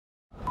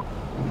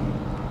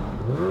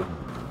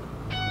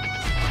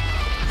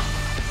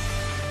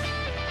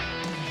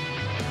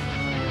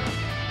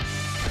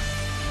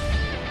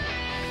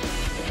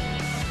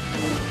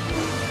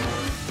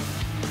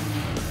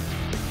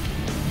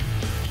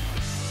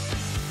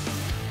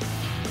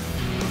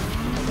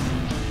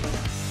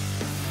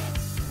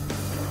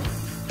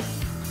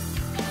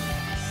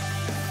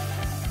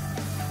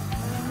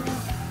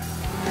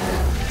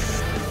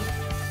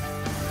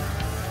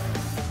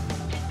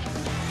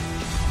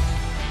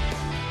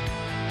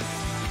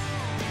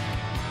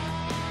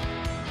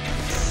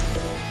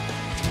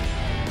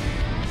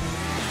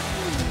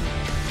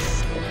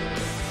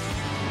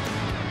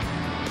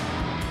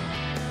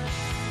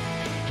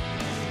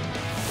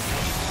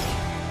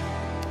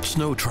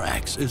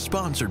SNOWTRAX is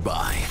sponsored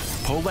by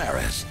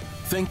Polaris,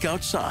 think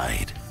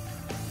outside.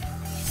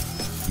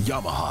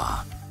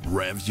 Yamaha,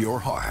 revs your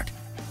heart.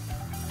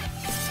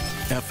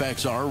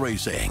 FXR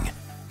Racing,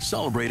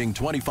 celebrating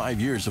 25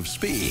 years of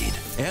speed.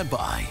 And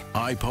by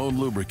iPone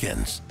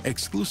Lubricants,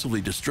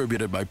 exclusively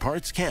distributed by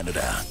Parts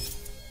Canada.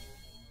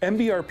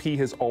 MBRP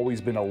has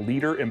always been a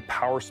leader in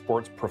power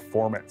sports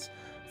performance.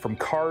 From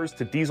cars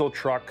to diesel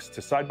trucks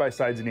to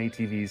side-by-sides and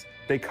ATVs,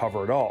 they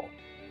cover it all.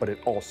 But it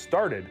all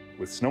started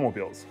with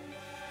snowmobiles.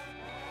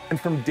 And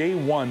from day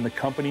one, the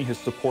company has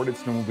supported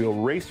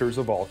snowmobile racers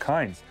of all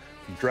kinds,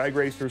 from drag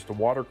racers to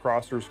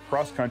watercrossers,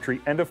 cross-country,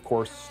 and of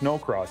course,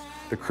 snowcross.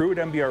 The crew at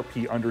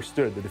MBRP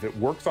understood that if it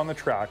works on the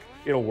track,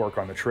 it'll work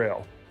on the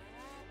trail.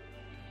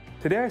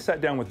 Today I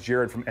sat down with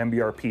Jared from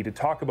MBRP to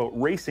talk about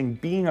racing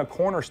being a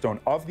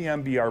cornerstone of the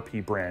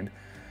MBRP brand,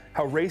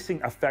 how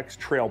racing affects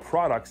trail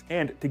products,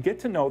 and to get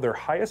to know their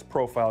highest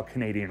profile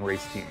Canadian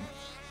race team.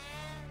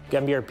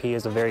 MBRP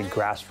is a very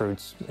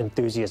grassroots,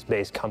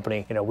 enthusiast-based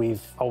company. You know,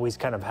 we've always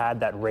kind of had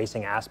that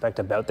racing aspect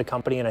about the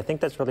company, and I think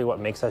that's really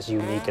what makes us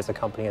unique as a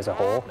company as a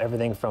whole.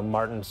 Everything from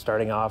Martin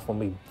starting off when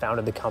we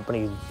founded the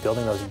company,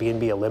 building those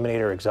B&B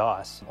Eliminator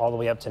exhausts, all the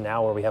way up to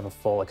now where we have a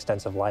full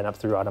extensive lineup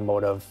through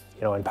automotive,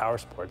 you know, and power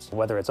sports.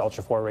 Whether it's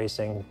Ultra 4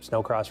 racing,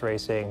 snowcross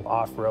racing,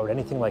 off-road,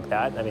 anything like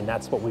that, I mean,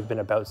 that's what we've been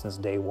about since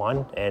day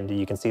one, and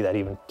you can see that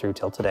even through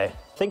till today.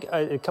 I think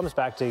it comes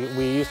back to,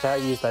 we used to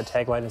use that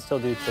tagline and still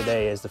do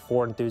today, is the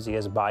for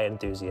enthusiasts by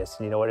enthusiasts.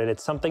 And you know what,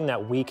 it's something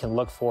that we can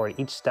look for at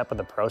each step of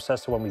the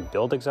process when we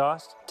build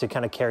exhaust to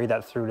kind of carry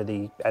that through to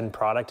the end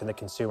product and the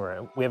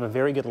consumer. We have a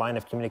very good line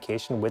of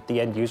communication with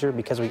the end user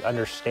because we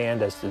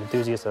understand as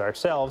enthusiasts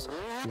ourselves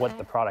what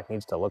the product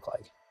needs to look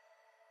like.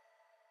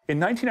 In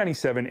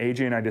 1997,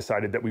 AJ and I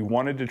decided that we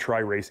wanted to try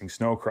racing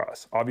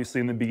snowcross. Obviously,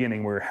 in the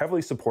beginning, we were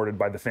heavily supported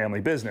by the family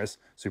business,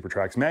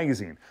 SNOWTRAX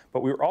magazine,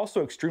 but we were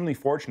also extremely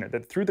fortunate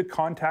that through the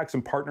contacts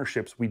and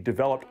partnerships we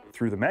developed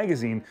through the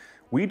magazine,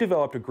 we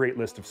developed a great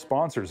list of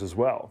sponsors as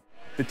well.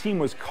 The team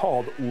was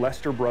called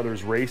Lester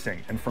Brothers Racing,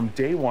 and from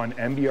day one,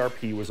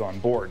 MBRP was on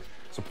board,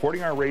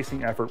 supporting our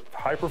racing effort with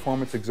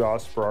high-performance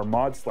exhausts for our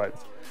mod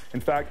sleds.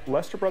 In fact,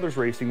 Lester Brothers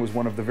Racing was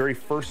one of the very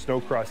first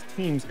snowcross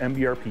teams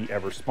MBRP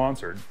ever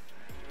sponsored.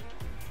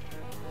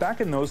 Back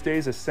in those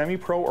days, a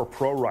semi-pro or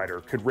pro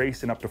rider could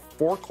race in up to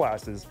 4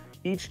 classes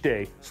each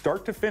day,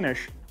 start to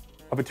finish,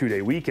 of a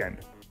 2-day weekend.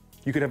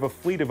 You could have a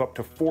fleet of up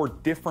to 4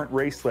 different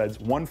race sleds,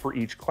 one for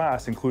each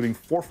class, including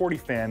 440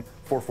 fan,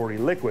 440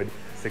 liquid,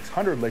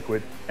 600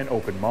 liquid, and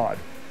open mod.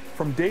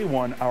 From day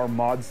one, our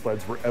mod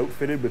sleds were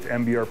outfitted with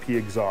MBRP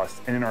exhausts,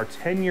 and in our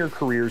 10-year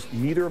careers,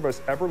 neither of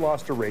us ever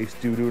lost a race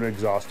due to an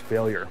exhaust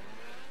failure.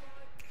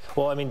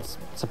 Well, I mean,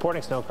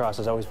 supporting snowcross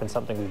has always been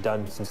something we've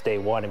done since day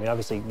one. I mean,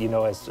 obviously, you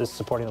know, as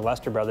supporting the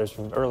Lester brothers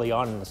from early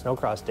on in the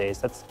snowcross days,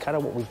 that's kind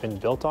of what we've been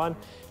built on,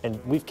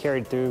 and we've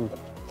carried through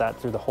that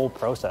through the whole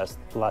process.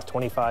 The last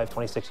 25,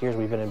 26 years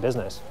we've been in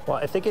business. Well,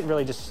 I think it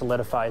really just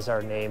solidifies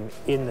our name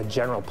in the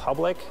general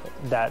public,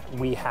 that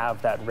we have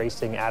that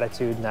racing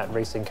attitude and that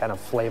racing kind of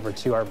flavor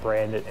to our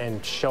brand,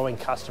 and showing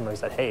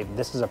customers that, hey,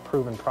 this is a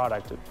proven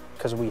product,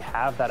 because we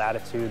have that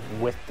attitude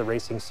with the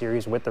racing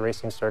series, with the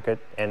racing circuit,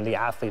 and the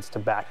athletes to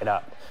back it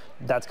up.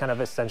 That's kind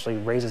of essentially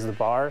raises the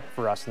bar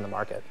for us in the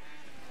market.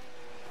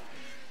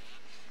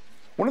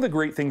 One of the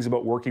great things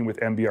about working with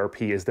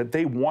MBRP is that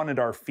they wanted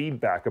our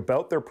feedback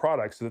about their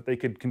products so that they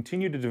could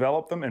continue to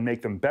develop them and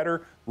make them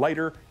better,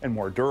 lighter, and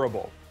more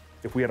durable.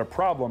 If we had a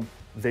problem,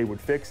 they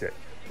would fix it.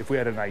 If we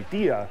had an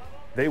idea,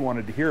 they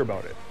wanted to hear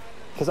about it.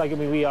 Because I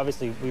mean, we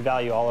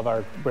value all of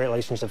our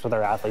relationships with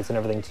our athletes and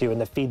everything too, and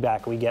the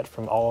feedback we get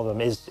from all of them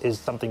is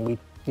something we,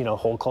 you know,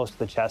 hold close to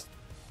the chest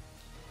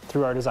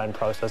through our design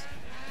process.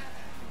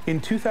 In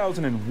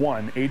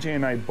 2001, AJ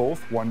and I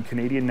both won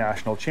Canadian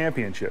National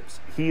Championships,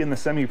 he in the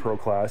semi-pro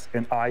class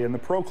and I in the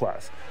pro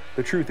class.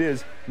 The truth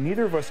is,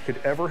 neither of us could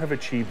ever have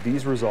achieved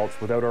these results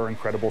without our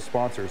incredible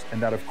sponsors,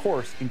 and that of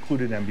course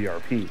included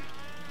MBRP.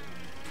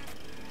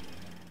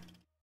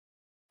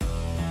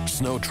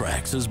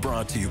 SNOWTRAX is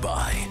brought to you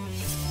by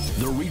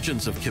the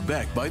Regents of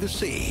Quebec by the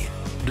Sea.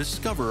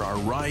 Discover our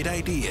ride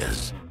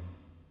ideas.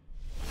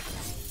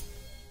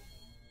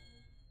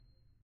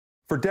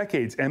 For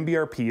decades,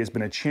 MBRP has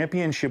been a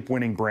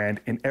championship-winning brand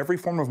in every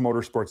form of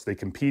motorsports they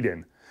compete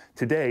in.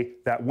 Today,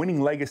 that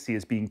winning legacy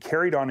is being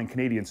carried on in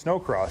Canadian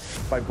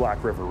snowcross by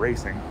Black River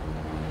Racing.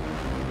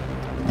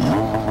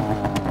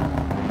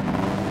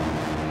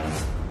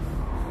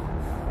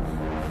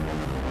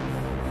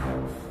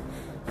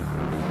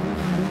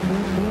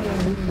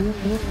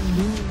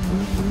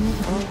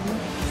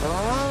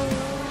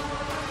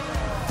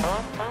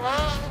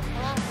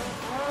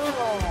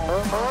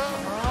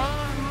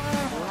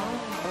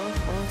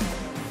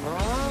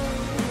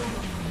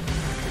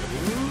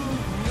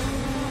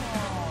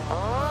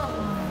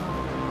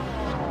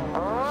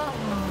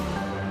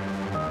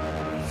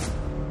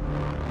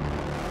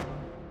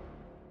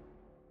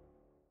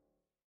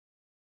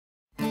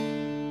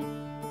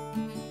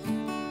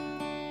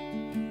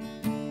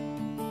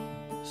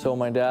 So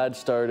my dad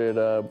started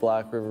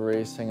Black River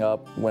Racing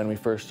up when we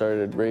first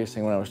started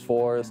racing when I was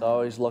 4. So I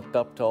always looked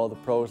up to all the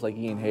pros like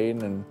Ian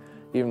Hayden and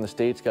even the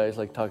States guys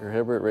like Tucker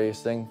Hibbert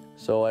racing.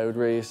 So I would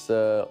race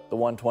the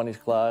 120s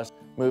class,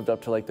 moved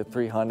up to like the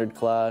 300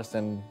 class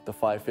and the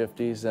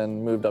 550s,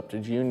 and moved up to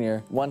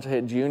junior. Once I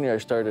hit junior, I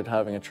started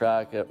having a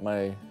track at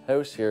my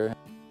house here.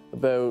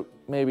 About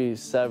maybe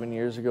 7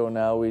 years ago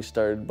now, we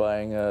started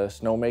buying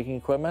snowmaking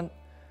equipment,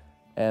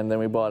 and then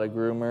we bought a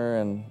groomer,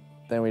 and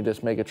then we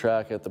just make a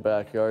track at the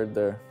backyard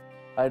there.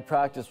 I had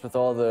practiced with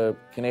all the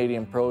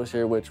Canadian pros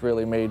here, which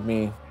really made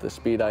me the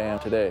speed I am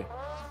today.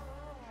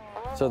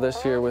 So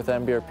this year with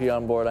MBRP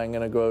on board, I'm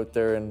going to go out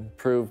there and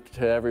prove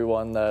to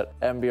everyone that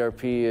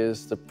MBRP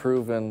is the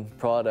proven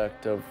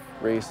product of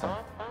racing.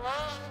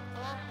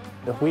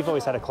 We've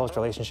always had a close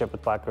relationship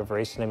with Black River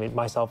Racing. I mean,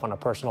 myself on a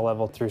personal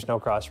level through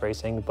snowcross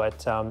racing,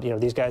 but you know,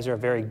 these guys are a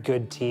very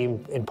good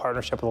team in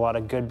partnership with a lot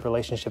of good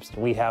relationships that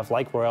we have,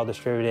 like Royal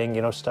Distributing,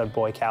 you know, Stud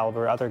Boy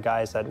Caliber, other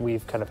guys that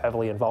we've kind of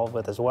heavily involved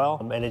with as well.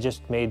 And it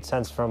just made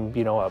sense from,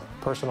 you know, a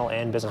personal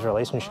and business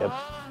relationship.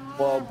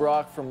 Well,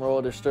 Brock from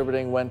Royal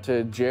Distributing went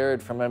to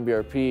Jared from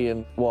MBRP,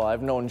 and well,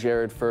 I've known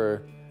Jared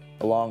for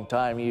a long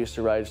time. He used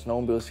to ride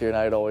snowmobiles here, and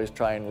I'd always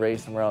try and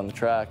race him around the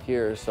track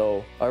here,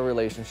 so our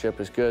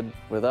relationship is good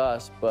with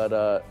us, but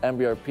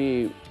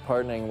MBRP,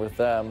 partnering with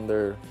them,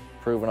 they're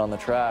proven on the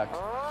track.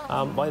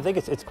 Well, I think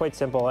it's quite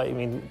simple. I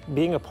mean,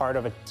 being a part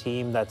of a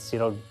team that's, you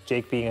know,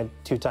 Jake being a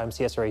 2-time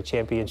CSRA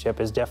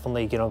championship is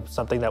definitely, you know,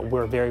 something that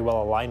we're very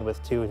well aligned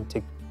with too, and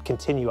to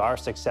continue our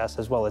success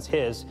as well as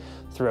his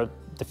throughout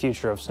the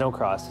future of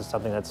snowcross is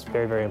something that's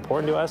very, very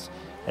important to us.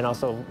 And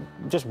also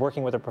just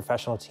working with a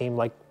professional team,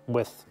 like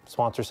with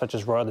sponsors such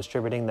as Royal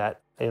Distributing,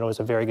 that, you know, is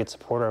a very good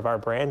supporter of our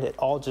brand. It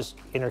all just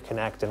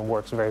interconnect and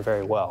works very,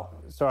 very well.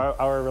 So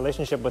our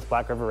relationship with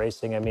Black River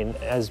Racing, I mean,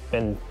 has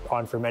been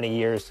on for many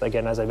years,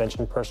 again, as I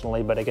mentioned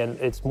personally, but again,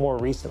 it's more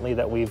recently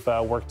that we've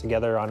worked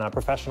together on a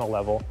professional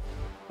level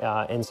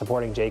in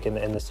supporting Jake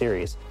in the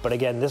series. But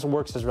again, this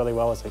works as really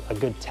well as a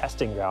good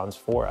testing grounds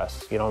for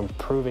us, you know,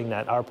 proving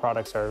that our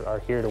products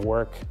are here to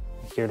work,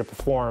 here to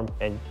perform,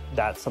 and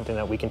that's something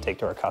that we can take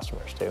to our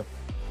customers too.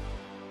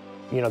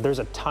 You know, there's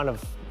a ton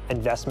of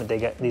investment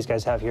these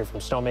guys have here, from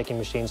snowmaking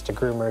machines to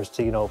groomers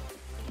to, you know,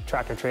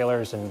 tractor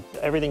trailers and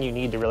everything you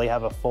need to really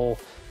have a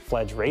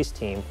full-fledged race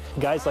team.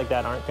 Guys like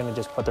that aren't going to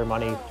just put their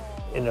money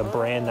in a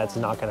brand that's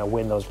not going to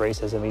win those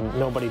races. I mean,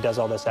 nobody does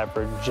all this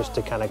effort just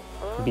to kind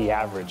of be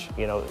average.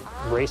 You know,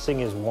 racing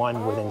is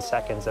won within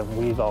seconds, and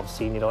we've all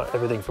seen, you know,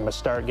 everything from a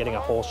start, getting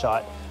a hole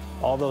shot,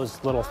 all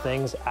those little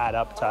things add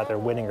up to either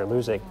winning or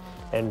losing.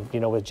 And, you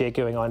know, with Jake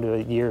going on to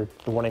a year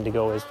wanting to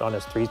go on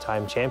his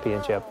 3-time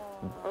championship,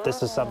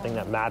 this is something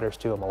that matters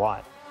to him a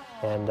lot.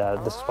 And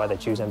this is why they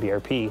choose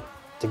MBRP,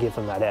 to give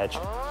them that edge.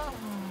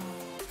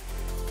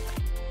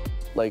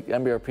 Like,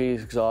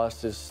 MBRP's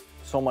exhaust is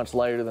so much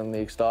lighter than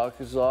the stock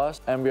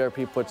exhaust.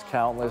 MBRP puts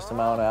countless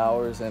amount of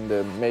hours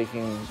into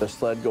making the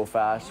sled go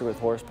faster with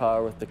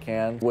horsepower with the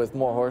can. With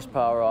more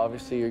horsepower,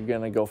 obviously, you're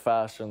gonna go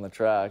faster on the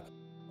track.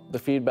 The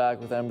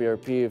feedback with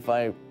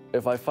MBRP,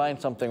 if I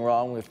find something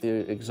wrong with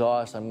the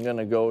exhaust, I'm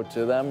gonna go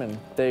to them and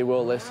they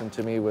will listen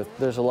to me.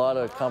 There's a lot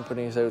of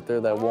companies out there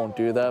that won't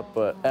do that,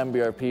 but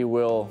MBRP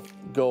will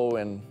go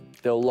and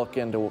they'll look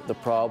into the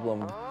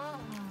problem.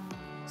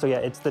 So yeah,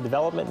 it's the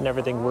development and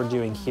everything we're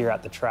doing here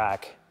at the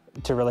track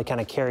to really kind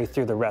of carry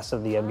through the rest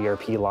of the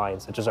MBRP line,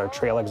 such as our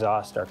trail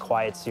exhaust, our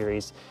quiet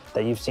series,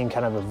 that you've seen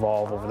kind of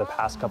evolve over the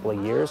past couple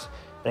of years.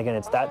 And again,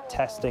 it's that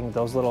testing,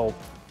 those little,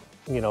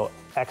 you know,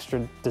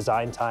 extra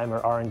design time or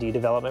R&D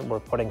development,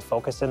 we're putting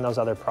focus in those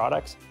other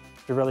products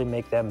to really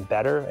make them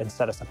better and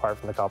set us apart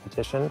from the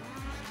competition.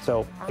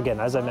 So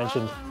again, as I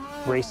mentioned,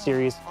 race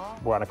series,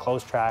 we're on a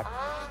closed track,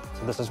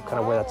 so this is kind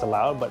of where that's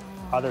allowed, but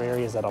other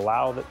areas that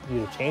allow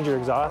you to change your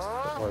exhaust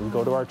or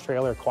go to our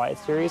trailer quiet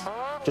series,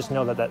 just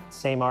know that that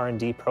same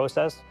R&D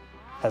process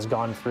has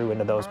gone through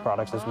into those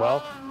products as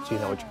well, so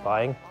you know what you're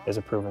buying is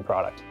a proven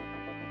product.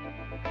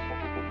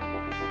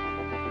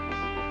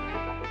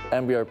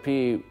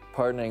 MBRP,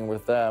 partnering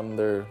with them,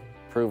 they're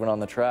proven on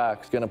the track.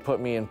 It's going to put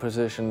me in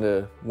position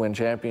to win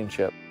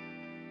championship.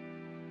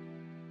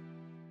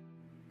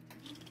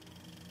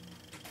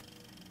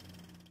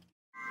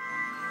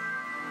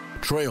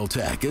 Trail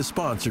Tech is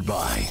sponsored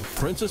by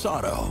Princess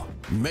Auto.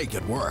 Make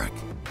it work.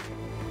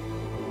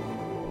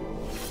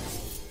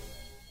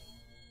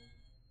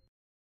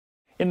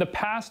 In the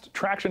past,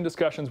 traction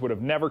discussions would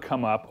have never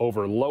come up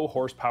over low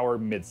horsepower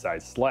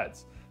mid-size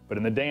sleds. But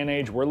in the day and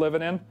age we're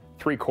living in,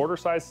 3/4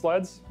 size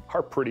sleds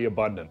are pretty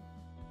abundant.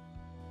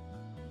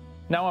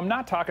 Now, I'm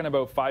not talking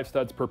about 5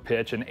 studs per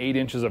pitch and 8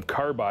 inches of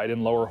carbide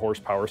in lower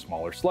horsepower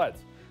smaller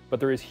sleds, but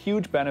there is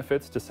huge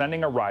benefits to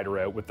sending a rider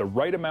out with the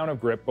right amount of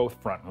grip both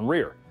front and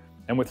rear.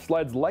 And with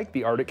sleds like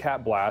the Arctic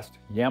Cat Blast,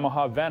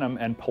 Yamaha Venom,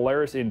 and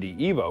Polaris Indy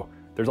EVO,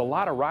 there's a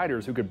lot of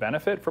riders who could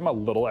benefit from a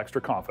little extra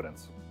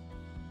confidence.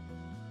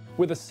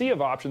 With a sea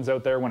of options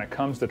out there when it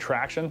comes to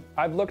traction,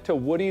 I've looked to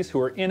Woodies, who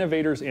are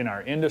innovators in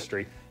our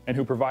industry and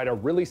who provide a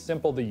really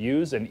simple to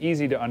use and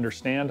easy to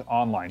understand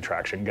online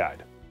traction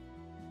guide.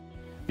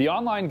 The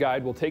online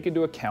guide will take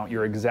into account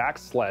your exact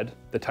sled,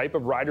 the type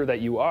of rider that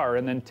you are,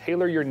 and then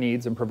tailor your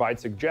needs and provide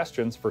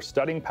suggestions for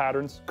studding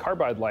patterns,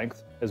 carbide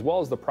length, as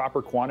well as the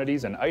proper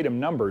quantities and item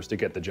numbers to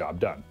get the job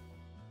done.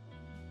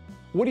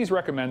 Woody's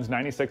recommends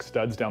 96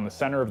 studs down the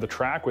center of the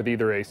track with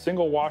either a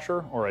single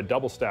washer or a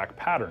double stack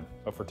pattern,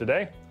 but for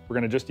today, we're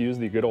going to just use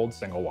the good old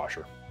single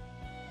washer.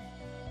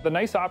 The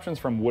nice options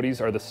from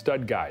Woody's are the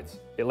stud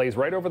guides. It lays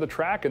right over the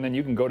track and then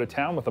you can go to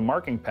town with a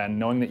marking pen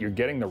knowing that you're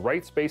getting the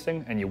right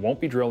spacing and you won't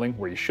be drilling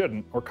where you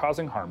shouldn't or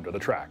causing harm to the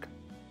track.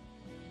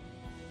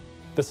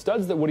 The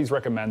studs that Woody's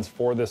recommends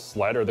for this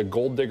sled are the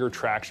Gold Digger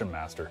Traction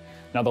Master.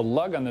 Now the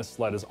lug on this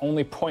sled is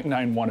only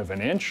 0.91 of an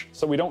inch,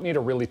 so we don't need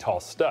a really tall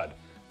stud.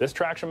 This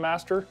Traction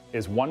Master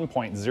is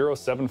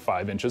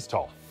 1.075 inches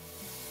tall.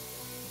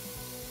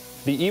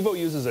 The EVO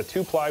uses a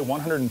 2-ply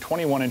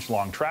 121-inch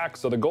long track,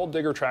 so the Gold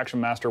Digger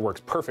Traction Master works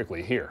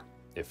perfectly here.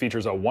 It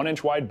features a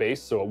 1-inch wide base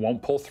so it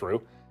won't pull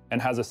through,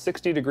 and has a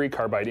 60-degree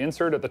carbide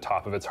insert at the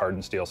top of its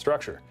hardened steel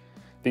structure.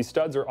 These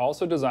studs are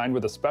also designed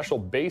with a special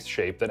base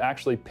shape that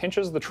actually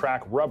pinches the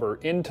track rubber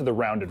into the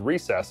rounded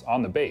recess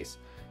on the base,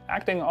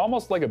 acting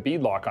almost like a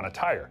beadlock on a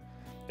tire.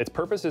 Its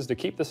purpose is to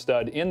keep the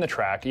stud in the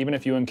track even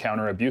if you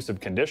encounter abusive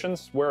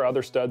conditions where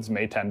other studs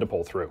may tend to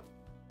pull through.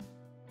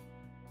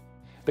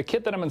 The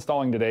kit that I'm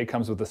installing today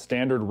comes with a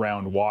standard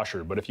round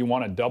washer, but if you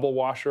want a double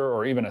washer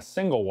or even a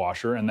single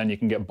washer, and then you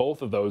can get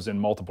both of those in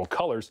multiple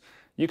colors,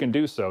 you can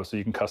do so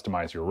you can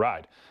customize your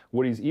ride.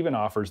 Woody's even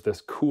offers this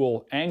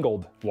cool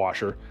angled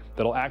washer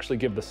that'll actually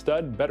give the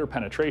stud better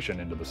penetration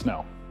into the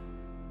snow.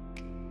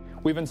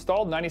 We've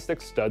installed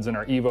 96 studs in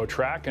our EVO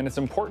track, and it's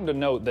important to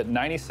note that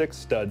 96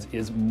 studs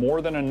is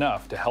more than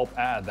enough to help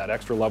add that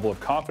extra level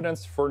of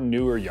confidence for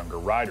newer, younger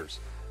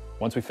riders.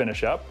 Once we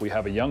finish up, we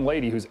have a young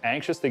lady who's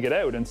anxious to get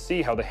out and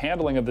see how the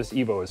handling of this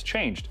EVO has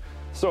changed,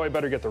 so I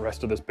better get the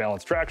rest of this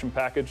balanced traction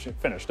package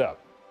finished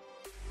up.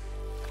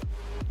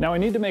 Now I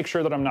need to make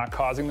sure that I'm not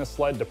causing the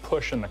sled to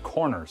push in the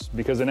corners,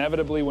 because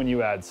inevitably when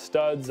you add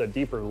studs, a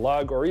deeper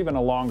lug, or even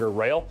a longer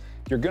rail,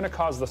 you're going to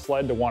cause the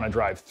sled to want to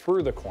drive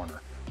through the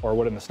corner, or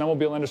what in the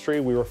snowmobile industry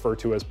we refer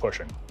to as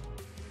pushing.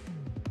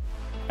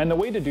 And the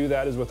way to do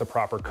that is with a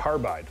proper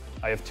carbide.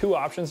 I have two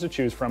options to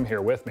choose from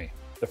here with me.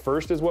 The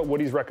first is what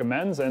Woody's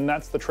recommends, and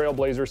that's the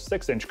Trailblazer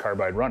 6-inch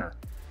carbide runner.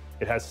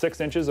 It has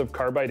 6 inches of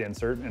carbide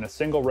insert and a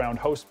single round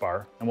host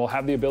bar, and will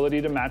have the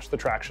ability to match the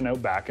traction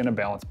out back in a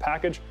balanced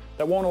package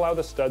that won't allow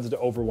the studs to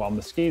overwhelm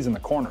the skis in the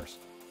corners.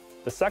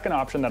 The second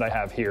option that I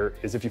have here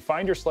is if you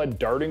find your sled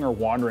darting or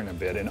wandering a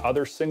bit in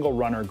other single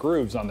runner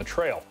grooves on the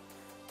trail.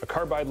 A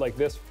carbide like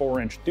this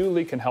 4-inch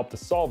dually can help to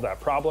solve that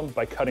problem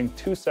by cutting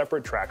 2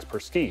 separate tracks per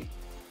ski.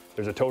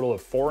 There's a total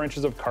of 4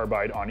 inches of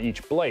carbide on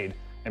each blade,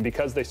 and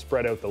because they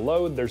spread out the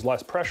load, there's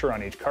less pressure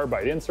on each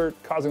carbide insert,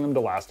 causing them to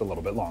last a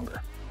little bit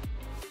longer.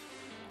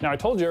 Now I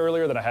told you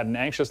earlier that I had an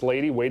anxious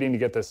lady waiting to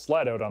get this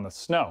sled out on the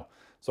snow,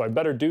 so I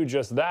better do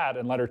just that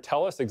and let her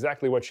tell us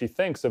exactly what she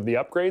thinks of the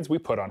upgrades we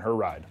put on her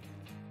ride.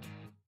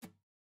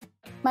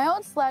 My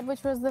old sled,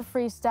 which was the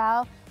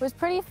Freestyle, was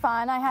pretty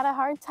fun. I had a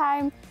hard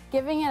time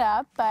giving it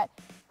up, but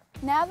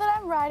now that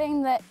I'm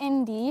riding the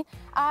Indy,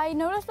 I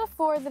noticed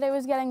before that it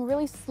was getting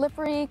really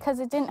slippery because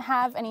it didn't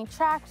have any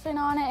traction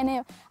on it,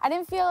 and I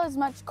didn't feel as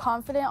much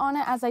confident on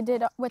it as I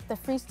did with the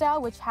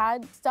Freestyle, which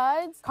had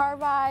studs,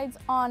 carbides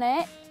on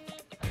it.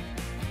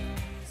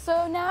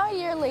 So now a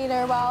year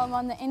later, while I'm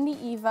on the Indy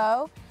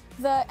EVO,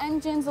 the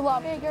engine's a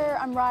lot bigger,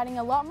 I'm riding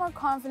a lot more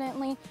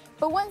confidently,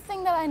 but one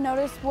thing that I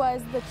noticed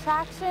was the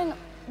traction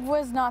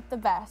was not the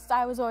best.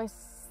 I was always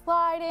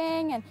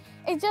sliding, and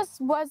it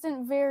just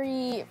wasn't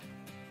very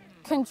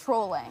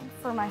controlling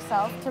for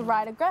myself to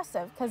ride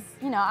aggressive because,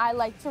 you know, I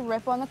like to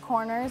rip on the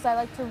corners, I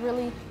like to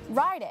really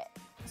ride it.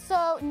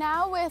 So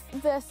now with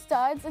the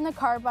studs and the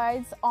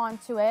carbides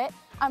onto it,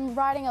 I'm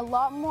riding a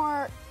lot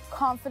more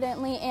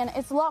confidently, and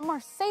it's a lot more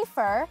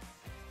safer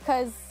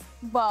because,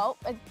 well,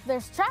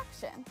 there's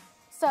traction.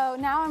 So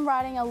now I'm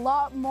riding a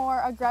lot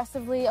more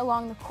aggressively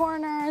along the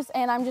corners,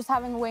 and I'm just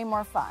having way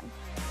more fun.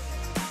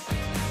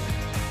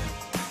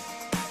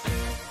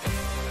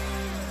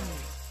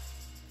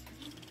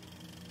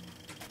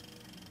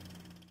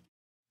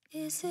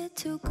 Is it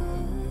too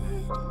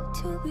good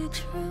to be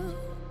true?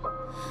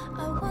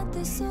 I want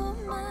this so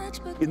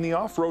much, but In the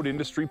off-road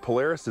industry,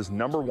 Polaris is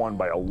 #1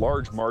 by a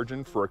large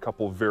margin for a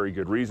couple of very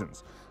good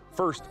reasons.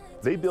 First,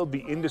 they build the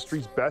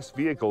industry's best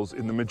vehicles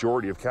in the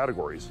majority of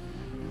categories.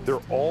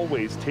 They're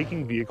always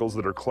taking vehicles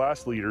that are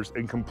class leaders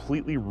and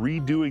completely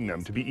redoing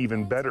them to be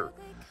even better.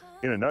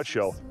 In a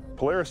nutshell,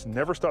 Polaris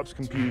never stops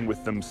competing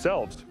with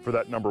themselves for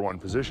that #1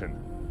 position.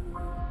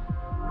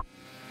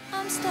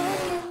 I'm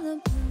stuck in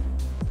the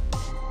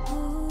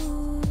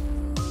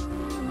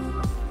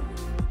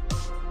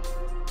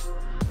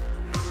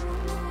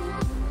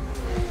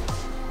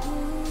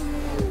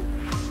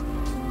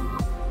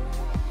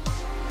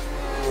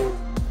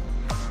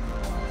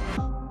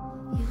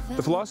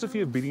The philosophy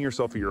of beating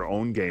yourself at your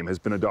own game has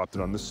been adopted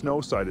on the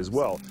snow side as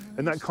well,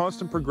 and that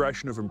constant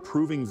progression of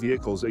improving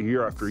vehicles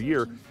year after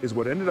year is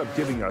what ended up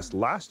giving us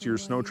last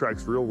year's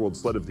SNOWTRAX Real World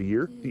Sled of the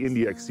Year, the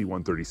Indy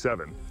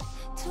XC137.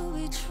 to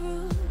be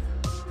true.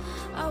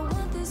 I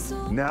want this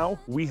so Now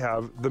we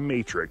have the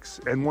Matrix,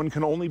 and one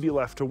can only be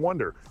left to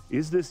wonder,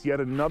 is this yet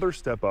another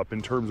step up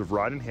in terms of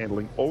ride and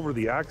handling over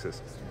the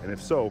axis? And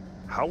if so,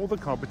 how will the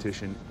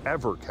competition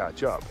ever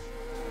catch up?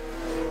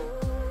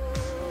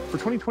 For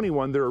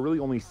 2021, there are really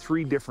only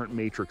 3 different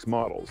Matrix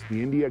models: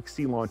 the Indy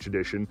XC Launch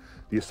Edition,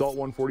 the Assault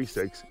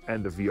 146,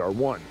 and the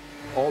VR1,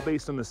 all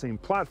based on the same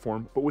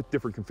platform, but with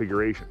different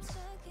configurations.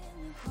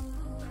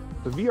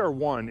 The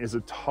VR1 is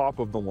a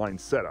top-of-the-line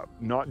setup,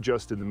 not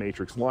just in the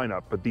Matrix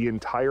lineup, but the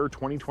entire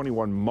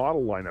 2021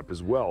 model lineup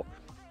as well.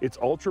 It's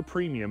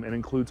ultra-premium and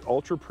includes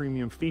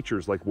ultra-premium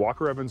features like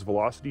Walker Evans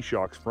Velocity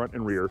shocks front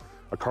and rear,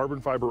 a carbon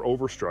fiber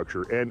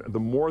overstructure, and the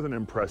more than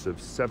impressive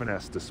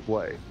 7S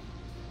display.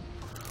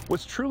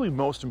 What's truly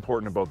most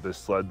important about this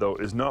sled, though,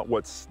 is not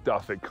what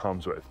stuff it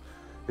comes with.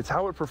 It's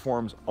how it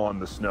performs on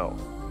the snow.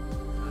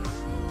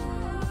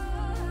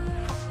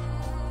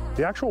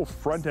 The actual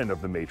front end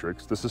of the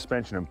Matrix, the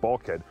suspension and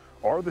bulkhead,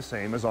 are the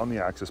same as on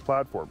the Axis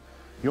platform.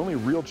 The only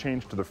real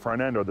change to the front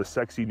end are the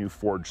sexy new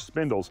forged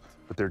spindles,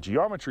 but their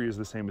geometry is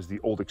the same as the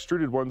old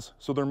extruded ones,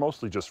 so they're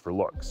mostly just for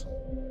looks.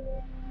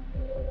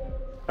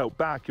 Out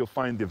back, you'll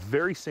find the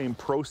very same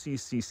Pro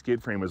CC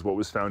skid frame as what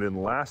was found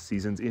in last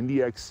season's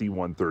Indy XC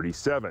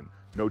 137.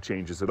 No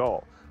changes at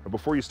all. But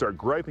before you start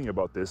griping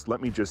about this,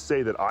 let me just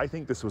say that I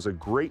think this was a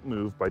great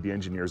move by the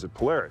engineers at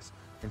Polaris,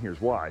 and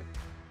here's why.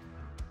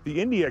 The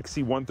Indy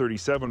XC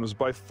 137 was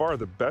by far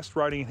the best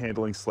riding and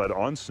handling sled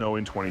on snow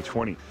in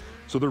 2020,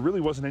 so there really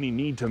wasn't any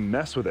need to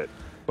mess with it.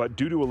 But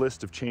due to a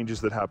list of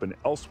changes that happened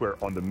elsewhere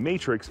on the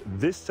Matrix,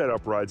 this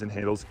setup rides and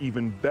handles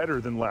even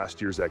better than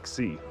last year's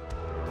XC.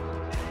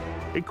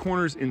 It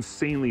corners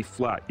insanely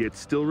flat, yet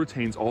still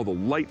retains all the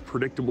light,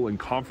 predictable, and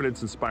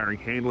confidence-inspiring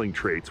handling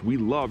traits we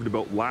loved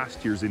about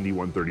last year's Indy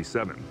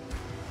 137.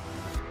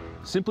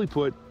 Simply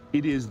put,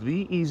 it is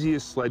the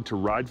easiest sled to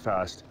ride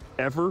fast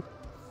ever,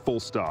 full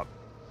stop.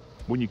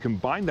 When you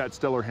combine that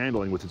stellar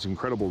handling with its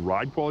incredible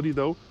ride quality,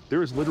 though,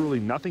 there is literally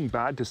nothing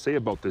bad to say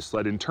about this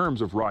sled in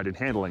terms of ride and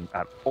handling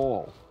at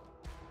all.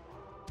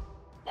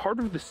 Part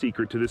of the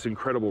secret to this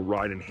incredible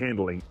ride and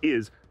handling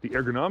is the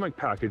ergonomic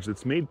package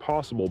that's made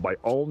possible by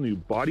all new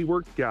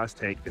bodywork, gas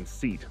tank, and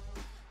seat.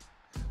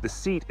 The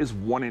seat is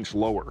 1 inch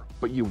lower,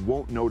 but you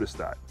won't notice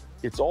that.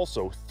 It's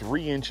also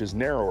 3 inches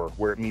narrower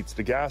where it meets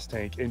the gas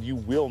tank, and you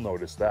will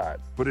notice that,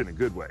 but in a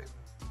good way.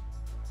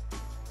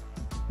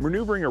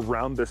 Maneuvering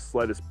around this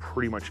sled is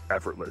pretty much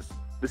effortless.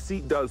 The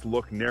seat does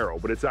look narrow,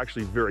 but it's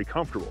actually very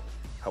comfortable.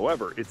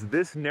 However, it's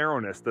this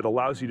narrowness that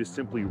allows you to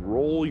simply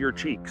roll your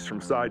cheeks from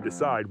side to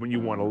side when you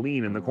want to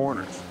lean in the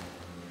corners.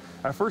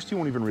 At first, you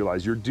won't even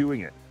realize you're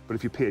doing it, but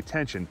if you pay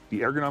attention,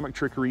 the ergonomic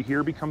trickery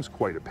here becomes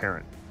quite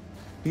apparent.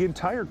 The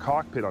entire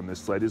cockpit on this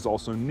sled is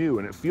also new,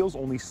 and it feels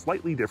only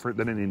slightly different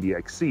than an Indy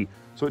XC,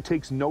 so it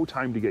takes no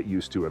time to get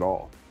used to at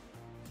all.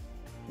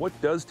 What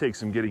does take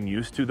some getting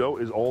used to, though,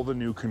 is all the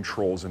new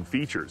controls and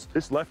features.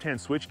 This left-hand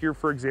switchgear,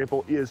 for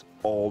example, is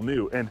all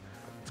new, and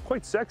it's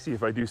quite sexy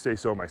if I do say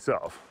so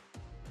myself.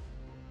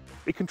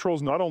 It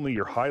controls not only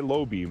your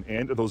high-low beam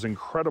and those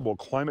incredible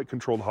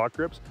climate-controlled hot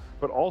grips,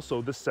 but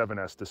also the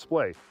 7S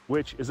display,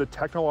 which is a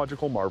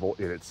technological marvel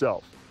in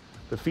itself.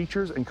 The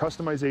features and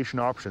customization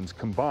options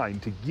combine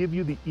to give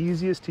you the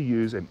easiest to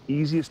use and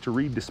easiest to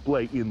read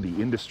display in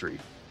the industry.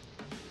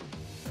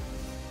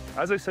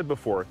 As I said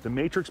before, the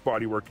Matrix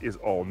bodywork is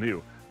all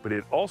new, but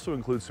it also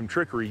includes some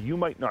trickery you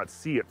might not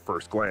see at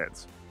first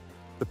glance.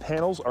 The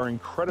panels are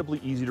incredibly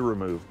easy to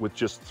remove with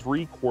just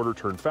 3/4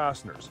 turn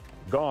fasteners.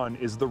 Gone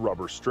is the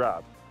rubber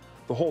strap.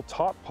 The whole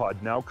top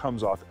pod now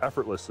comes off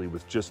effortlessly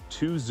with just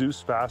 2 Zeus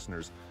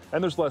fasteners,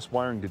 and there's less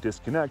wiring to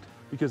disconnect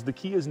because the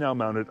key is now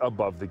mounted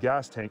above the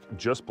gas tank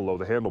just below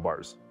the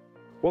handlebars.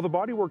 While the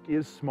bodywork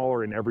is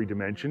smaller in every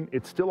dimension,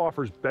 it still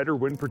offers better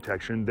wind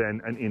protection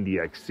than an Indy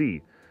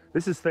XC.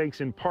 This is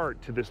thanks in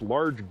part to this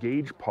large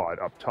gauge pod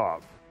up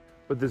top.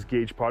 But this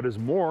gauge pod is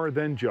more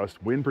than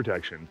just wind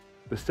protection.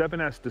 The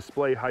 7S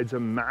display hides a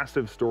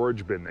massive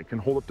storage bin that can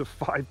hold up to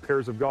 5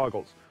 pairs of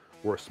goggles,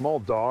 or a small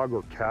dog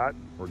or cat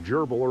or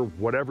gerbil or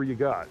whatever you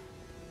got.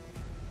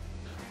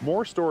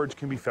 More storage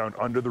can be found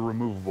under the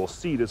removable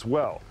seat as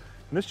well.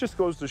 And this just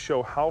goes to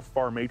show how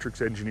far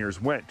Matrix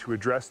engineers went to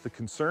address the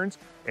concerns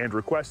and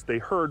requests they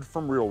heard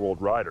from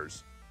real-world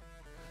riders.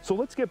 So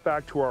let's get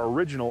back to our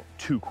original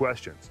 2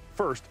 questions.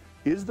 First,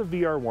 is the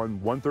VR1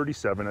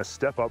 137 a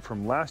step up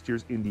from last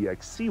year's Indy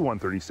XC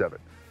 137?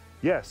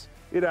 Yes,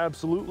 it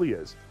absolutely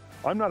is.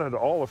 I'm not at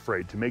all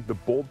afraid to make the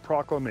bold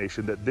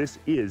proclamation that this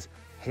is,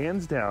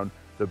 hands down,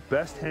 the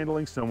best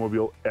handling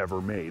snowmobile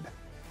ever made.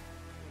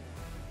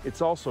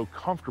 It's also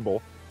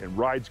comfortable and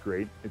rides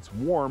great, it's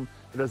warm,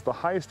 it has the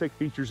highest tech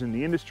features in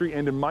the industry,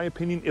 and in my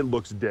opinion, it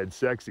looks dead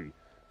sexy.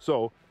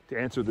 So, to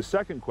answer the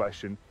second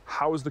question,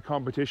 how is the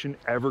competition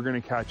ever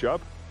going to catch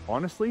up?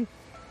 Honestly,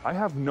 I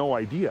have no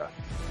idea.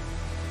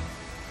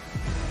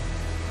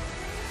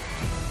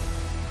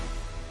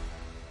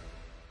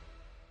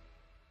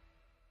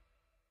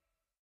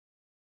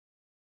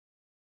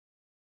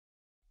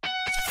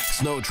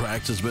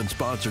 SNOWTRAX has been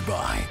sponsored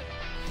by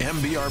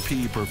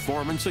MBRP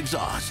Performance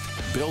Exhaust,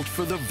 built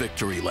for the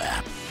victory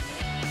lap.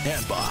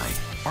 And by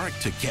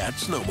Arctic Cat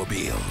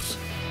Snowmobiles.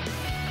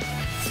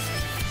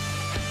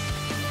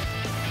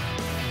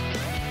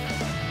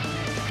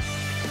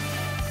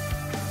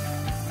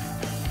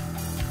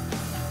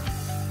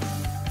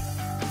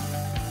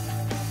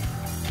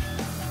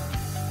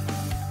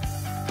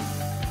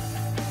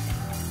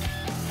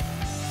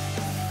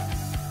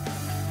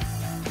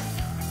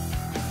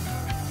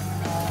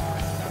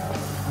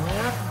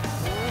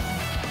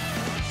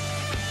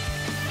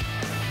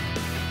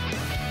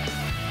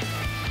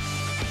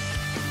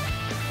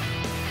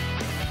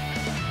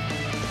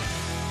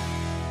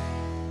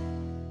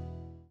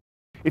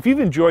 If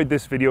you've enjoyed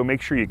this video,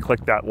 make sure you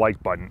click that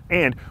like button.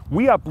 And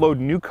we upload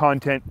new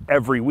content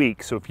every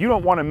week, so if you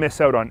don't want to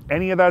miss out on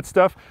any of that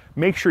stuff,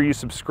 make sure you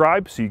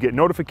subscribe so you get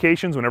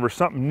notifications whenever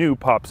something new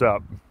pops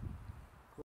up.